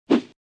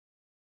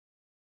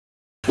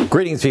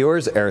Greetings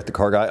viewers, Eric the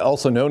Car Guy,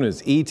 also known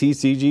as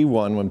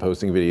ETCG1 when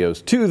posting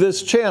videos to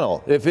this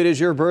channel. If it is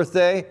your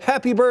birthday,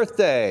 happy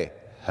birthday!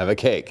 Have a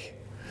cake.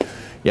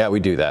 Yeah, we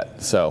do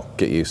that, so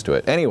get used to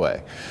it.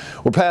 Anyway,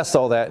 we're past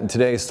all that, and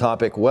today's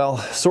topic, well,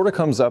 sort of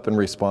comes up in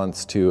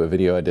response to a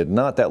video I did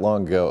not that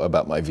long ago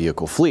about my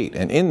vehicle fleet.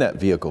 And in that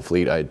vehicle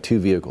fleet, I had two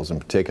vehicles in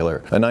particular,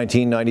 a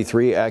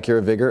 1993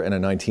 Acura Vigor and a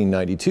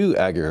 1992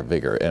 Acura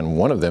Vigor. And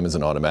one of them is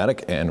an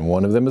automatic, and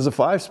one of them is a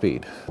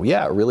 5-speed.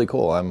 Yeah, really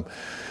cool. I'm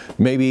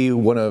maybe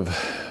one of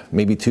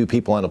two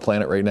people on the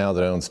planet right now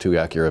that owns two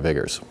Acura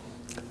Vigors.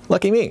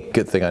 Lucky me.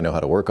 Good thing I know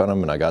how to work on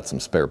them, and I got some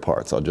spare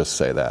parts, I'll just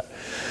say that.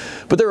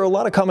 But there are a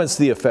lot of comments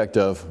to the effect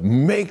of,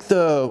 make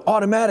the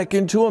automatic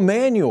into a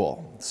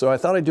manual. So I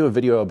thought I'd do a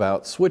video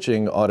about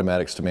switching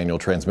automatics to manual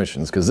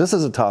transmissions, because this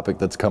is a topic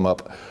that's come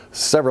up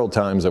several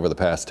times over the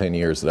past 10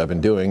 years that I've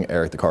been doing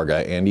Eric the Car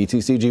Guy and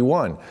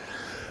ETCG1.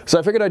 So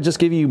I figured I'd just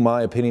give you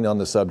my opinion on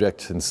the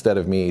subject instead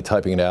of me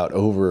typing it out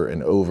over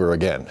and over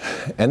again.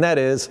 And that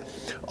is,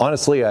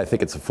 honestly, I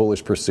think it's a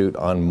foolish pursuit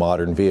on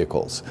modern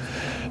vehicles.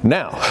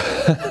 Now,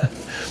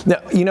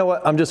 you know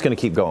what? I'm just going to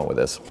keep going with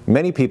this.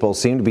 Many people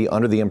seem to be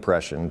under the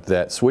impression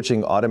that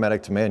switching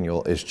automatic to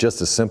manual is just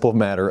a simple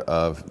matter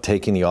of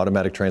taking the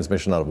automatic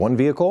transmission out of one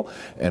vehicle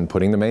and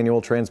putting the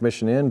manual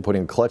transmission in,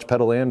 putting the clutch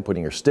pedal in,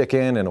 putting your stick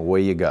in, and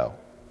away you go.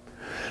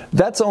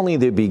 That's only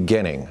the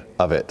beginning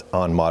of it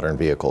on modern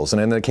vehicles.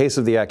 And in the case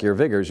of the Acura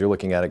Vigors, you're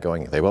looking at it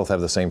going, they both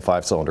have the same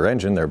 5-cylinder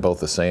engine, they're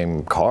both the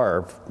same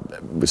car,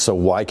 so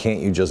why can't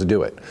you just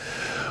do it?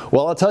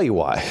 Well, I'll tell you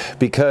why.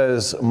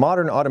 Because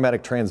modern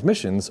automatic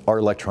transmissions are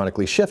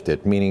electronically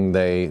shifted, meaning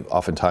they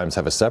oftentimes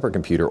have a separate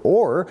computer,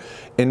 or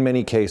in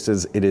many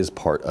cases, it is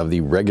part of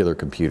the regular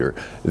computer.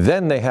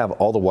 Then they have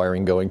all the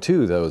wiring going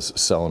to those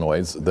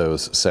solenoids,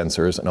 those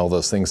sensors, and all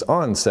those things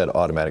on said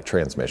automatic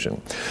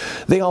transmission.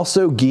 They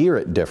also gear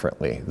it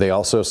differently. They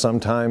also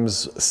sometimes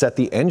set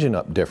the engine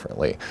up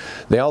differently.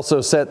 They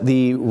also set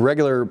the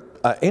regular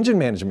engine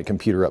management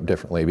computer up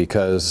differently,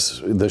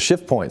 because the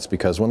shift points,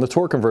 because when the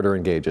torque converter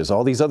engages,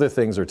 all these other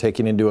things are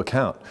taken into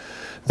account.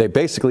 They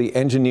basically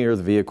engineer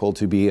the vehicle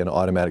to be an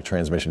automatic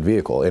transmission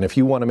vehicle. And if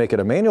you want to make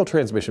it a manual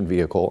transmission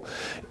vehicle,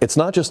 it's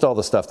not just all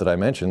the stuff that I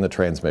mentioned, the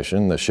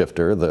transmission, the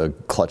shifter, the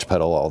clutch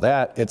pedal, all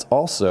that, it's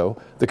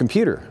also the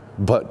computer.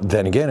 But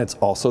then again, it's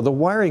also the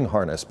wiring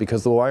harness,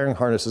 because the wiring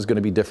harness is going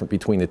to be different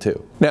between the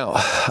two. Now,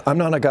 I'm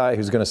not a guy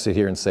who's going to sit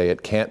here and say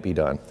it can't be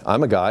done.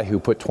 I'm a guy who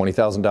put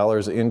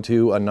 $20,000 into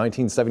a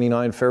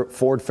 1979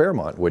 Ford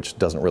Fairmont, which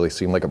doesn't really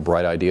seem like a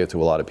bright idea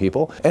to a lot of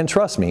people. And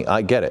trust me,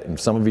 I get it. And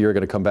some of you are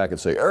going to come back and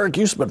say, Eric,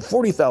 you spent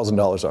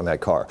 $40,000 on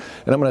that car.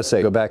 And I'm going to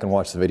say, go back and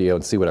watch the video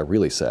and see what I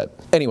really said.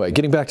 Anyway,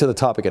 getting back to the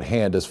topic at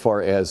hand as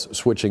far as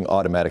switching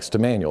automatics to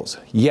manuals.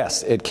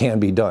 Yes, it can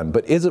be done,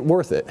 but is it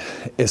worth it?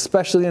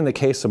 Especially in the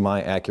case of my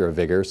Acura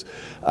Vigors.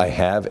 I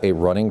have a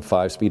running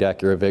 5-speed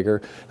Acura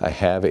Vigor. I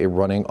have a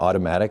running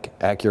automatic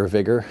Acura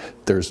Vigor.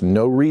 There's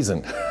no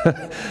reason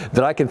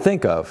that I can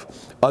think of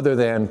other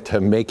than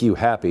to make you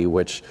happy,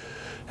 which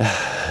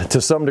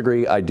to some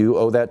degree I do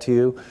owe that to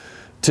you,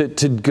 to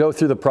go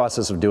through the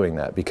process of doing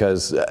that,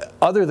 because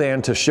other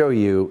than to show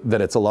you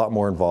that it's a lot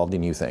more involved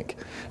than you think.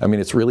 I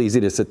mean, it's really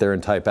easy to sit there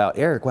and type out,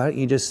 Eric, why don't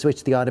you just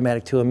switch the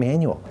automatic to a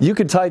manual? You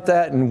can type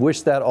that and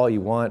wish that all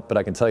you want, but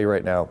I can tell you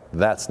right now,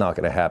 that's not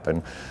going to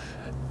happen.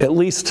 At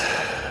least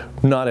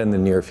not in the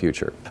near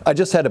future. I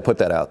just had to put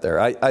that out there.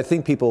 I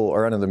think people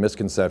are under the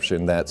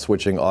misconception that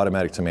switching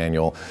automatic to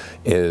manual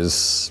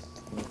is,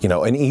 you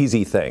know, an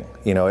easy thing.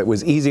 You know, it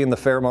was easy in the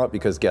Fairmont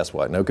because guess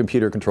what? No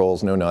computer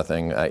controls, no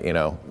nothing, you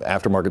know,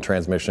 aftermarket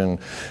transmission,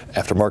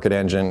 aftermarket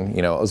engine,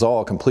 you know, it was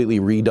all completely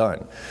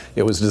redone.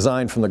 It was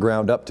designed from the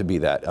ground up to be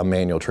that, a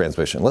manual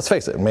transmission. Let's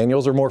face it,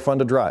 manuals are more fun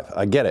to drive.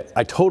 I get it.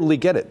 I totally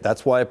get it.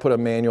 That's why I put a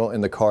manual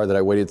in the car that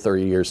I waited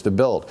 30 years to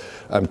build.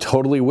 I'm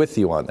totally with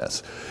you on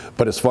this.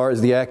 But as far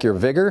as the Acura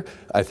Vigor,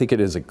 I think it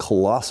is a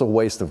colossal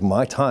waste of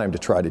my time to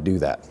try to do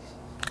that.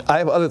 I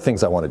have other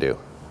things I want to do,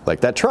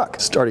 like that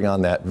truck. Starting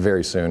on that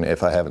very soon,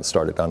 if I haven't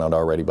started on it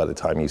already by the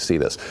time you see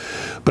this.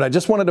 But I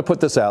just wanted to put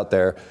this out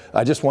there.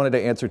 I just wanted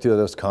to answer to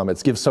those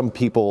comments, give some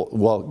people,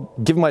 well,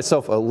 give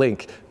myself a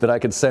link that I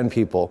could send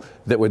people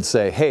that would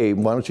say, hey,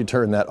 why don't you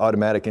turn that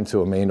automatic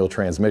into a manual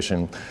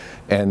transmission?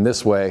 And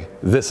this way,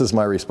 this is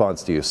my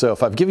response to you. So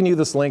if I've given you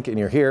this link and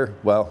you're here,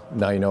 well,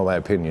 now you know my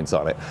opinions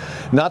on it.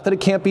 Not that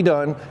it can't be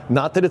done,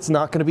 not that it's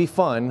not going to be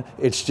fun,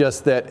 it's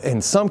just that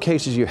in some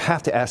cases you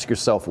have to ask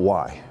yourself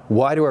why.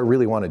 Why do I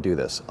really want to do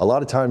this? A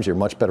lot of times you're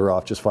much better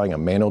off just finding a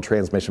manual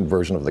transmission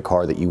version of the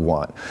car that you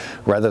want,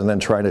 rather than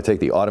trying to take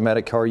the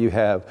automatic car you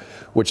have,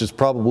 which is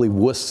probably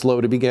wuss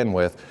slow to begin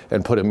with,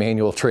 and put a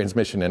manual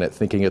transmission in it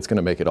thinking it's going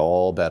to make it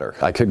all better.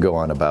 I could go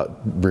on about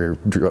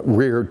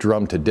rear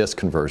drum to disc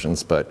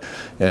conversions, but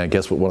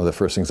guess what one of the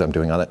first things I'm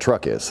doing on that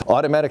truck is?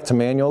 Automatic to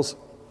manuals,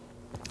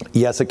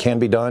 yes, it can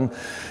be done.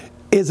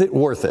 Is it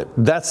worth it?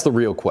 That's the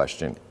real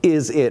question.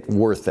 Is it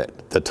worth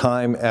it? The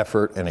time,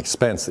 effort, and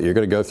expense that you're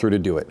going to go through to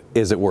do it.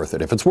 Is it worth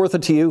it? If it's worth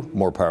it to you,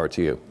 more power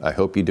to you. I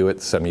hope you do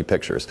it. Send me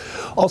pictures.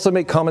 Also,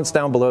 make comments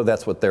down below.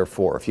 That's what they're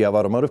for. If you have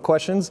automotive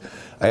questions,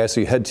 I ask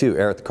you head to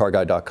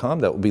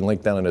ericthecarguy.com. That will be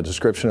linked down in the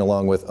description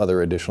along with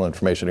other additional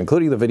information,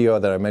 including the video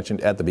that I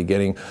mentioned at the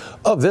beginning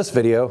of this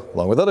video,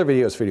 along with other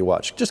videos for you to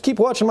watch. Just keep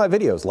watching my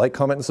videos. Like,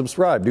 comment, and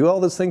subscribe. Do all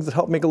those things that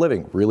help make a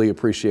living. Really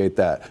appreciate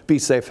that. Be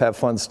safe, have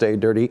fun, stay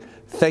dirty.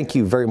 Thank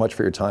you very much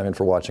for your time and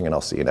for watching, and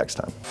I'll see you next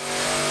time.